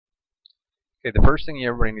Okay, the first thing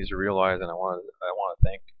everybody needs to realize, and I want to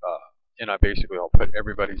thank, and I basically I'll put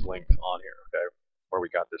everybody's links on here, okay, where we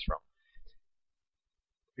got this from,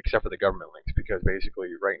 except for the government links, because basically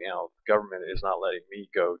right now the government is not letting me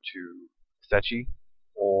go to Sechi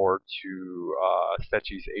or to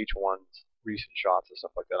Sechi's H1's recent shots and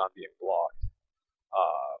stuff like that. I'm being blocked.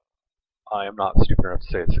 I am not stupid enough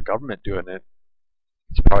to say it's the government doing it.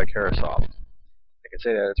 It's probably Karasoft. I can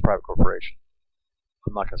say that it's a private corporation.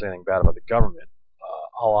 I'm not going to say anything bad about the government.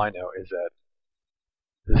 All I know is that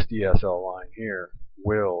this DSL line here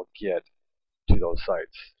will get to those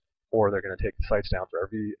sites, or they're going to take the sites down for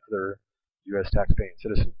every other U.S. taxpaying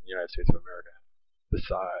citizen in the United States of America,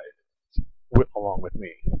 besides, along with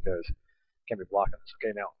me, because I can't be blocking this.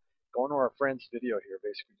 Okay, now, going to our friend's video here,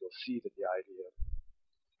 basically you'll see that the idea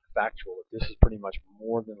factual, that this is pretty much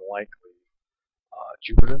more than likely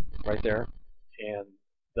Jupiter right there, and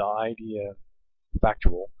the idea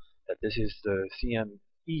factual that this is the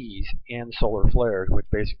CMEs and solar flares, which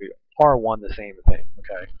basically are one the same thing.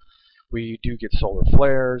 Okay, we do get solar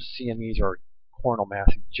flares. CMEs are coronal mass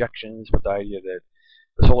ejections, with the idea that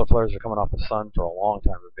the solar flares are coming off the sun for a long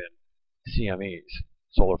time have been CMEs,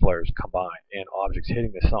 solar flares combined, and objects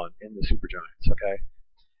hitting the sun in the supergiants. Okay,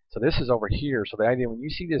 so this is over here. So the idea when you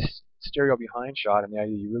see this stereo behind shot, and the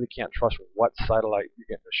idea you really can't trust what satellite you're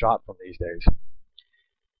getting a shot from these days,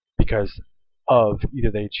 because of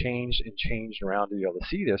either they changed and changed around to be able to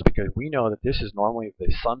see this, because we know that this is normally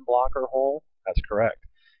the sun blocker hole. That's correct.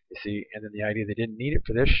 You see, and then the idea they didn't need it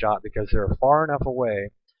for this shot because they're far enough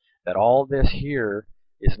away that all this here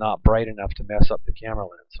is not bright enough to mess up the camera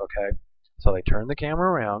lens. Okay, so they turn the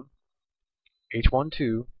camera around,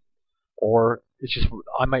 H1.2, or it's just,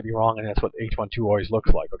 I might be wrong, and that's what H1.2 always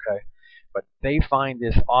looks like. Okay, but they find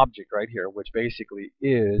this object right here, which basically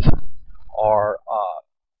is our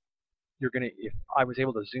you're going to, if I was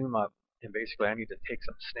able to zoom up, and basically I need to take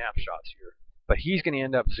some snapshots here, but he's going to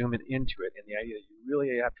end up zooming into it, and the idea that you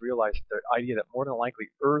really have to realize the idea that more than likely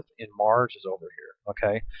Earth and Mars is over here.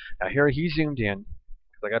 Okay, now here he zoomed in,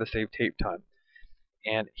 because I got to save tape time,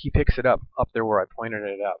 and he picks it up there where I pointed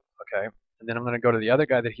it up. Okay, and then I'm going to go to the other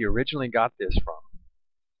guy that he originally got this from,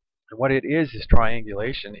 and what it is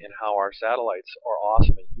triangulation in how our satellites are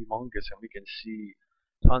awesome and humongous, and we can see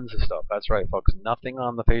tons of stuff. That's right, folks. Nothing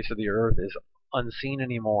on the face of the Earth is unseen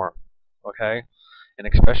anymore. Okay? And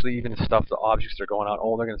especially even stuff, the objects that are going on.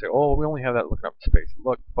 Oh, they're going to say, oh, we only have that looking up in space.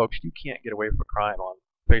 Look, folks, you can't get away from crime on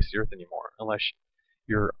the face of the Earth anymore unless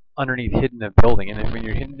you're underneath hidden in a building. And when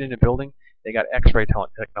you're hidden in a building, they got X-ray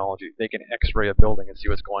technology. They can X-ray a building and see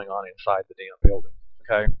what's going on inside the damn building.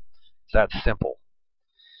 Okay? It's that simple.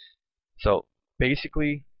 So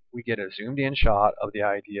basically, we get a zoomed-in shot of the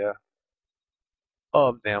idea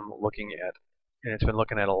of them looking at, and it's been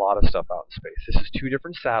looking at a lot of stuff out in space. This is two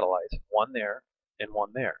different satellites, one there and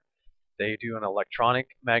one there. They do an electronic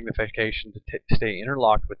magnification to stay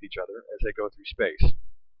interlocked with each other as they go through space.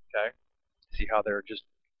 Okay, see how they're just,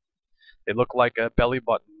 they look like a belly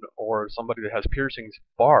button or somebody that has piercings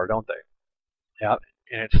bar, don't they? Yeah,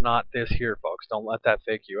 and it's not this here, folks. Don't let that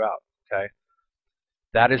fake you out. Okay,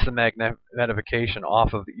 that is the magnification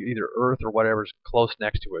off of either Earth or whatever's close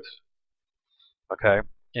next to us. Okay,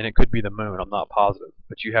 and it could be the moon, I'm not positive,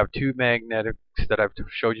 but you have two magnetics that I've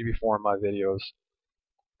showed you before in my videos,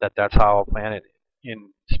 that's how a planet in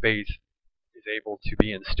space is able to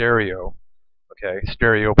be in stereo. Okay,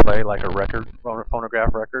 stereo play, like a record, phonograph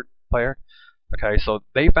record player. Okay, so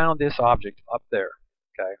they found this object up there.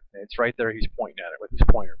 Okay, and it's right there, he's pointing at it with his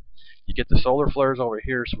pointer. You get the solar flares over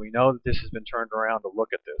here, so we know that this has been turned around to look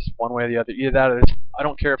at this one way or the other. Either that or this, I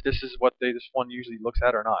don't care if this is what this one usually looks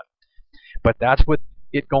at or not. But that's with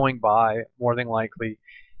it going by, more than likely.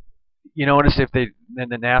 You notice if they, then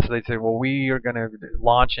the NASA, they say, well, we are going to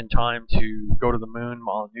launch in time to go to the moon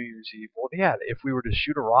on New Year's Eve. Well, yeah, if we were to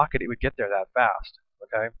shoot a rocket, it would get there that fast.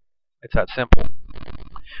 Okay, it's that simple.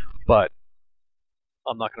 But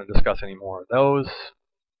I'm not going to discuss any more of those.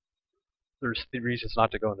 There's the reasons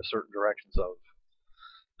not to go into certain directions of.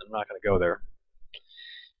 I'm not going to go there.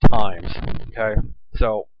 Times. Okay,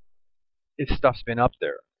 so this stuff's been up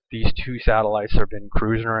there. These two satellites have been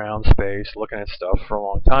cruising around space looking at stuff for a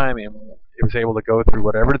long time, and it was able to go through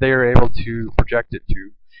whatever they were able to project it to.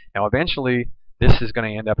 Now eventually this is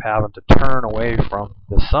going to end up having to turn away from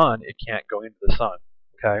the sun. It can't go into the sun.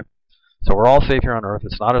 Okay, so we're all safe here on Earth.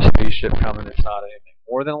 It's not a spaceship coming. It's not anything.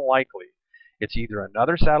 More than likely it's either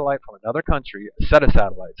another satellite from another country, a set of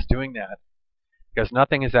satellites doing that, because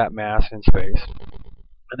nothing is that mass in space,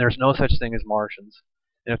 and there's no such thing as Martians.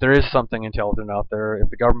 And if there is something intelligent out there,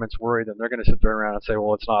 if the government's worried, then they're going to sit there around and say,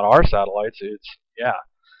 well, it's not our satellites. It's, yeah.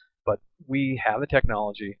 But we have the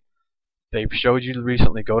technology they've showed you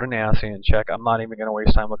recently, go to NASA and check. I'm not even going to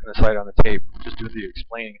waste time looking at the site on the tape. Just do the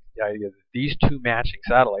explaining the idea that these two matching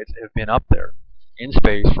satellites have been up there in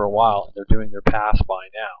space for a while, and they're doing their pass-by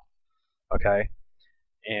now. Okay?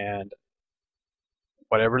 And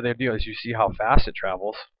whatever they do is you see how fast it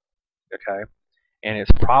travels. Okay? And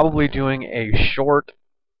it's probably doing a short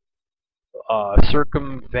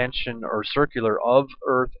circumvention or circular of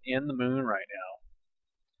Earth and the Moon right now.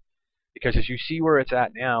 Because as you see where it's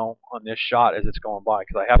at now on this shot as it's going by,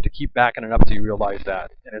 because I have to keep backing it up so you realize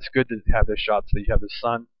that. And it's good to have this shot so you have the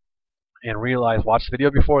sun and realize, watch the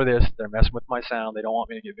video before this, they're messing with my sound, they don't want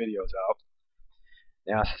me to get videos out.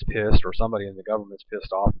 NASA's pissed, or somebody in the government's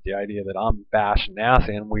pissed off at the idea that I'm bashing NASA,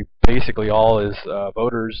 and we basically all as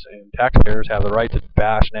voters and taxpayers have the right to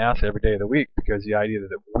bash NASA every day of the week because the idea that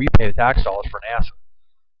we pay the tax dollars for NASA.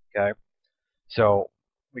 Okay? So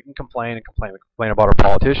we can complain and complain. We complain about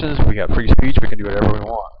our politicians. We have free speech. We can do whatever we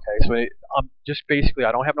want. Okay, so I'm just basically,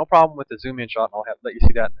 I don't have no problem with the zoom in shot, and I'll let you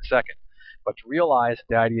see that in a second. But to realize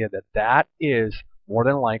the idea that that is more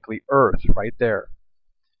than likely Earth right there,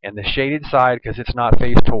 and the shaded side because it's not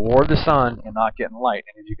faced toward the sun and not getting light.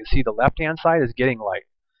 And as you can see, the left-hand side is getting light.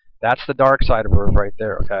 That's the dark side of Earth right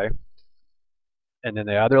there. Okay, and then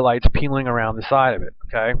the other light's peeling around the side of it.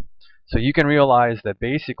 Okay, so you can realize that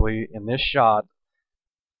basically in this shot,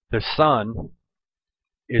 the sun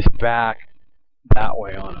is back that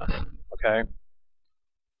way on us, okay?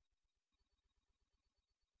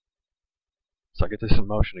 So I get this in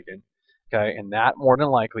motion again, okay? And that more than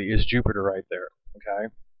likely is Jupiter right there,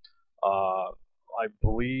 okay? I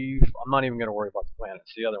believe, I'm not even going to worry about the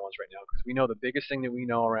planets, the other ones right now, because we know the biggest thing that we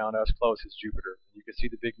know around us close is Jupiter. You can see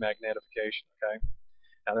the big magnetification, okay?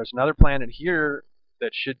 Now there's another planet here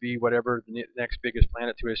that should be whatever the next biggest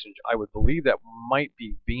planet to us, and I would believe that might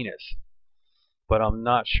be Venus. But I'm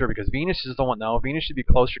not sure because Venus is the one now. Venus should be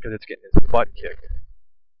closer because it's getting its butt kicked.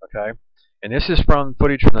 Okay? And this is from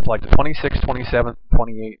footage from like the 26th, 27th,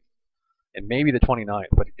 28th, and maybe the 29th.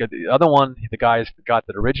 But the other one, the guys got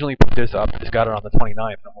that originally put this up, has got it on the 29th,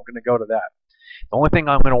 and we're going to go to that. The only thing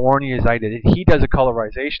I'm going to warn you is he does a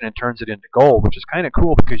colorization and turns it into gold, which is kind of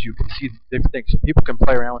cool because you can see different things. So people can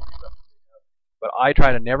play around with stuff. But I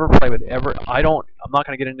try to never play with I'm not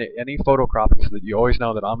going to get into any photo cropping so that you always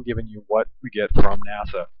know that I'm giving you what we get from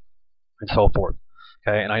NASA and so forth.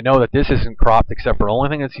 Okay, and I know that this isn't cropped except for the only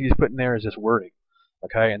thing that he's putting there is just wording.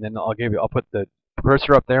 Okay, and then I'll put the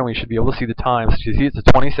cursor up there and we should be able to see the times. You see it's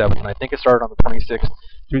the 27th, and I think it started on the 26th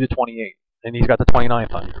through the 28th. And he's got the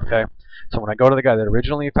 29th on here, okay? So when I go to the guy that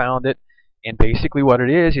originally found it, and basically what it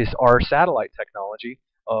is our satellite technology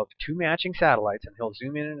of two matching satellites, and he'll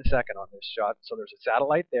zoom in a second on this shot. So there's a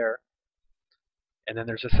satellite there, and then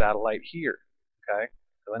there's a satellite here, okay?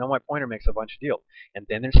 So I know my pointer makes a bunch of deals. And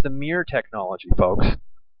then there's the mirror technology, folks.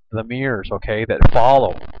 The mirrors, okay, that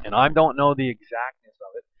follow. And I don't know the exactness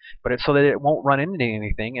of it, but it's so that it won't run into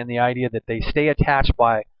anything, and the idea that they stay attached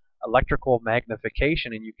by electrical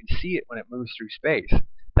magnification, and you can see it when it moves through space.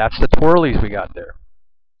 That's the twirlies we got there.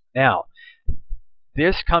 Now,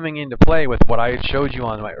 this coming into play with what I had showed you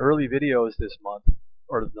on my early videos this month,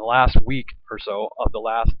 or the last week or so, of the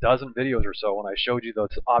last dozen videos or so, when I showed you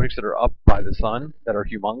those objects that are up by the sun, that are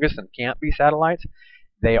humongous and can't be satellites,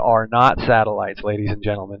 they are not satellites, ladies and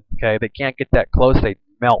gentlemen. Okay, they can't get that close, they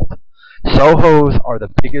melt. SOHOs are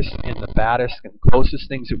the biggest and the baddest and closest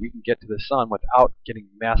things that we can get to the sun without getting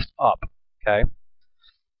messed up. Okay,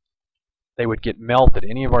 they would get melted.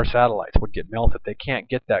 Any of our satellites would get melted. They can't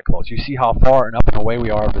get that close. You see how far and up and away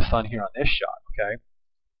we are of the sun here on this shot. Okay,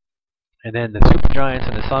 and then the supergiants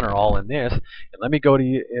and the sun are all in this. And let me go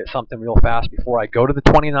to something real fast before I go to the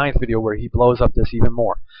 29th video where he blows up this even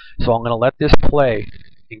more. So I'm going to let this play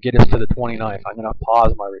and get us to the 29th. I'm going to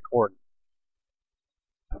pause my recording.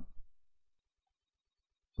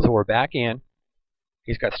 So we're back in.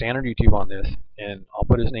 He's got standard YouTube on this, and I'll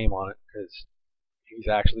put his name on it because he's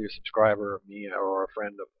actually a subscriber of me or a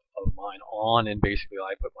friend of mine on, and basically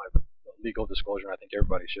I put my legal disclosure, and I think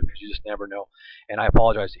everybody should, because you just never know. And I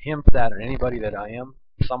apologize to him for that, and anybody that I am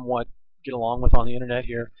somewhat get along with on the internet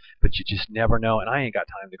here, but you just never know, and I ain't got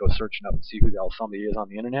time to go searching up and see who the hell somebody is on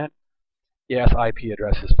the internet. Yes, IP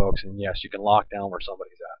addresses, folks, and yes, you can lock down where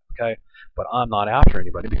somebody's at, okay? But I'm not after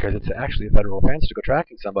anybody because it's actually a federal offense to go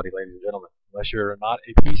tracking somebody, ladies and gentlemen, unless you're not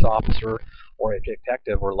a peace officer or a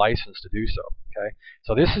detective or licensed to do so, okay?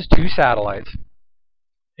 So this is two satellites,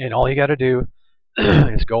 and all you got to do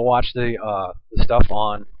is go watch the stuff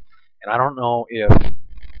on, and I don't know if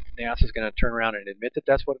NASA's going to turn around and admit that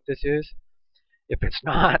that's what this is. If it's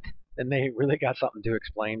not, then they really got something to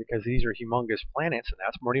explain, because these are humongous planets, and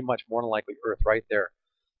that's pretty much more than likely Earth right there.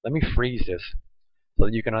 Let me freeze this so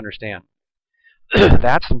that you can understand.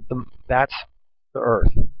 that's the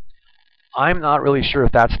Earth. I'm not really sure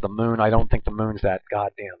if that's the moon. I don't think the moon's that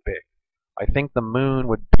goddamn big. I think the moon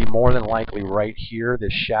would be more than likely right here,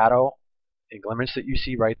 this shadow and glimpse that you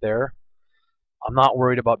see right there. I'm not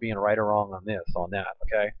worried about being right or wrong on this, on that,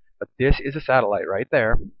 okay? But this is a satellite right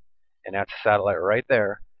there, and that's a satellite right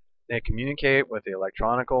there. They communicate with the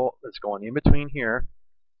electronical that's going in between here.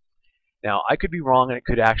 Now, I could be wrong, and it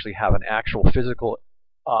could actually have an actual physical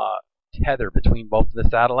tether between both of the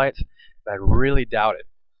satellites, but I really doubt it.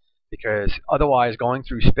 Because otherwise, going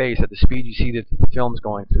through space at the speed you see that the film's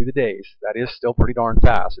going through the days, that is still pretty darn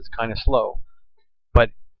fast. It's kind of slow.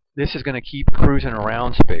 But this is going to keep cruising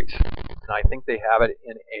around space. And I think they have it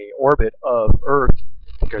in a orbit of Earth,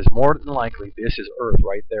 because more than likely this is Earth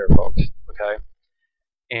right there, folks. Okay?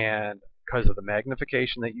 And because of the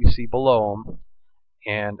magnification that you see below them,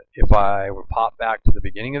 and if I would pop back to the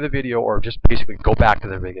beginning of the video, or just basically go back to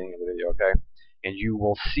the beginning of the video, okay? And you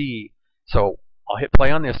will see, so I'll hit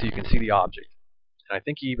play on this so you can see the object. And I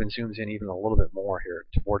think he even zooms in even a little bit more here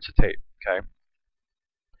towards the tape, okay?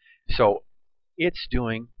 So it's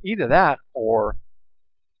doing either that, or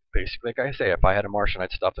basically, like I say, if I had a Martian,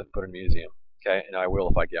 I'd stuff it and put it in a museum, okay? And I will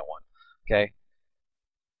if I get one, okay?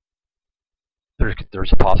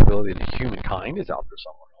 There's a possibility that humankind is out there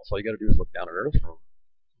somewhere else. All you got to do is look down at Earth from,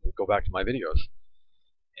 go back to my videos,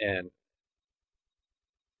 and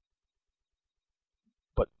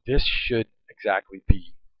but this should exactly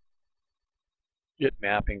be it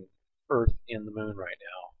mapping Earth in the moon right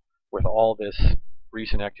now with all this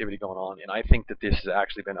recent activity going on. And I think that this has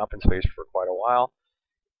actually been up in space for quite a while.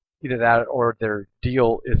 Either that or their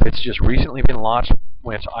deal, if it's just recently been launched,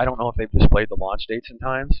 which I don't know if they've displayed the launch dates and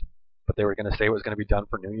times, but they were going to say it was going to be done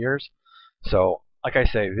for New Year's. So, like I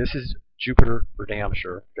say, this is Jupiter for damn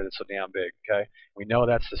sure, because it's so damn big, okay? We know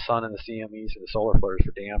that's the sun and the CMEs and the solar flares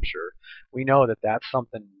for damn sure. We know that that's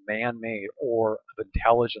something man-made or of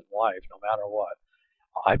intelligent life, no matter what.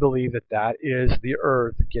 I believe that that is the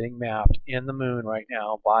Earth getting mapped in the moon right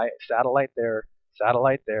now by satellite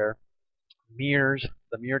there, mirrors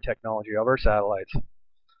the mirror technology of our satellites,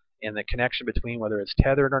 and the connection between whether it's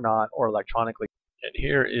tethered or not, or electronically. And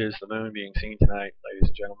here is the moon being seen tonight, ladies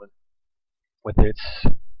and gentlemen, with its,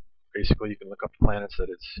 basically you can look up the planets that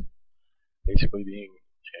it's basically being,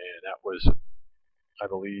 and that was, I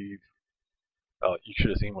believe, you should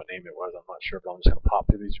have seen what name it was, I'm not sure, but I'm just going to pop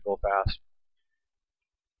through these real fast.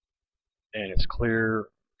 And it's clear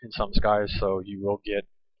in some skies, so you will get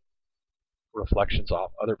reflections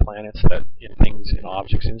off other planets, that in things, in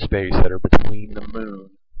objects in space that are between the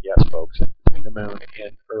moon, yes folks, between the moon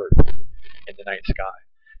and Earth in the night sky.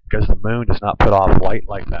 Because the moon does not put off light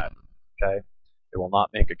like that, okay? It will not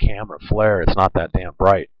make a camera flare, it's not that damn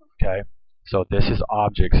bright, okay? So this is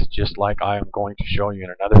objects, just like I am going to show you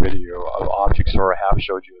in another video of objects, or I have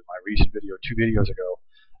showed you in my recent video 2 videos ago,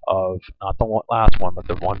 of not the last one, but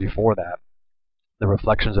the one before that, the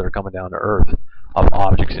reflections that are coming down to Earth of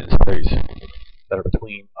objects in space that are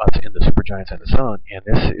between us and the supergiants and the sun. And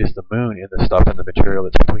this is the moon and the stuff and the material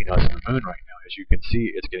that's between us and the moon right now. As you can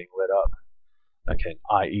see, it's getting lit up. Okay,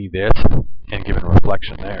 i.e. this, and given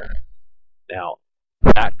reflection there. Now,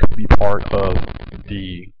 that could be part of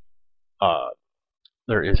the,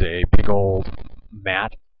 there is a big old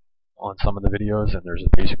mat on some of the videos, and there's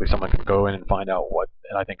basically someone can go in and find out what,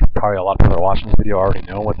 and I think probably a lot of people that are watching this video already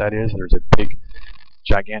know what that is. There's a big,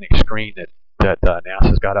 gigantic screen that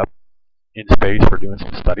NASA's got up in space for doing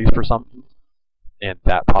some studies for something, and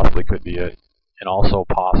that possibly could be it. And also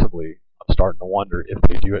possibly, I'm starting to wonder if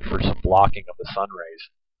they do it for some blocking of the sun rays,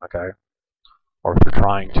 okay? Or if they're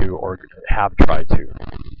trying to, or have tried to,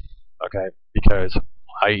 okay? Because,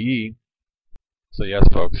 i.e., so yes,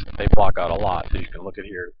 folks, they block out a lot. As you can look at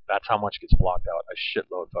here, that's how much gets blocked out. A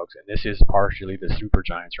shitload, folks. And this is partially the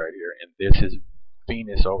supergiants right here. And this is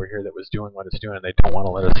Venus over here that was doing what it's doing. They don't want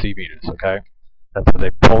to let us see Venus, okay? That's what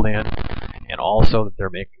they pulled in. And also that they're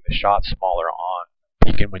making the shots smaller on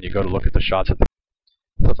Beacon when you go to look at the shots at the...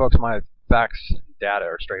 So, folks, my facts and data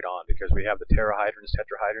are straight on, because we have the tetrahedrons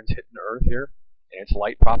hitting the Earth here. And it's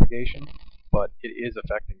light propagation, but it is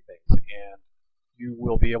affecting things. And you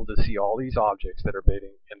will be able to see all these objects that are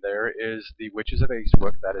baiting, and there is the Witches of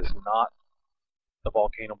Eastwick. That is not the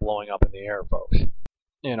volcano blowing up in the air, folks.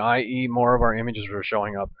 And i.e. more of our images are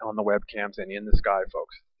showing up on the webcams and in the sky,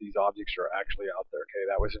 folks. These objects are actually out there, okay?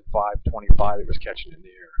 That was in 525 it was catching in the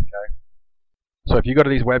air, okay? So if you go to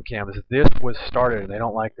these webcams, this was started, and they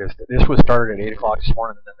don't like this. This was started at 8 o'clock this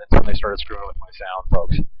morning, and then that's when they started screwing with my sound,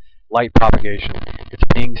 folks. Light propagation. It's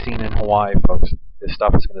being seen in Hawaii, folks. This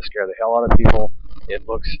stuff is going to scare the hell out of people. It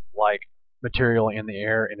looks like material in the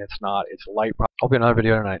air, and it's not. It's light. Hope you have another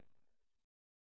video tonight.